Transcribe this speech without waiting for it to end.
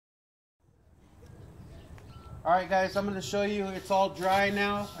Alright guys, I'm going to show you, it's all dry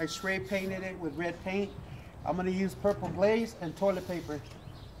now. I spray painted it with red paint. I'm going to use Purple Glaze and toilet paper.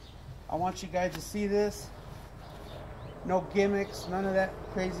 I want you guys to see this. No gimmicks, none of that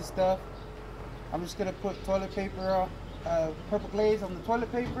crazy stuff. I'm just going to put toilet paper, Purple Glaze on the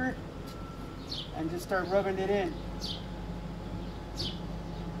toilet paper and just start rubbing it in.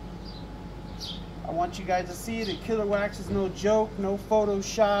 I want you guys to see that Killerwaxx is no joke, no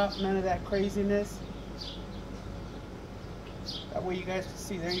Photoshop, none of that craziness. That way you guys can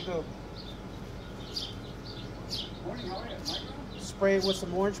see. There you go. Spray it with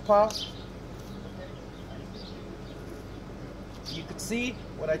some orange pop. You can see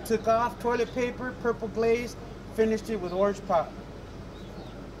what I took off, toilet paper, Purple Glaze, finished it with orange pop.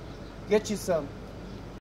 Get you some.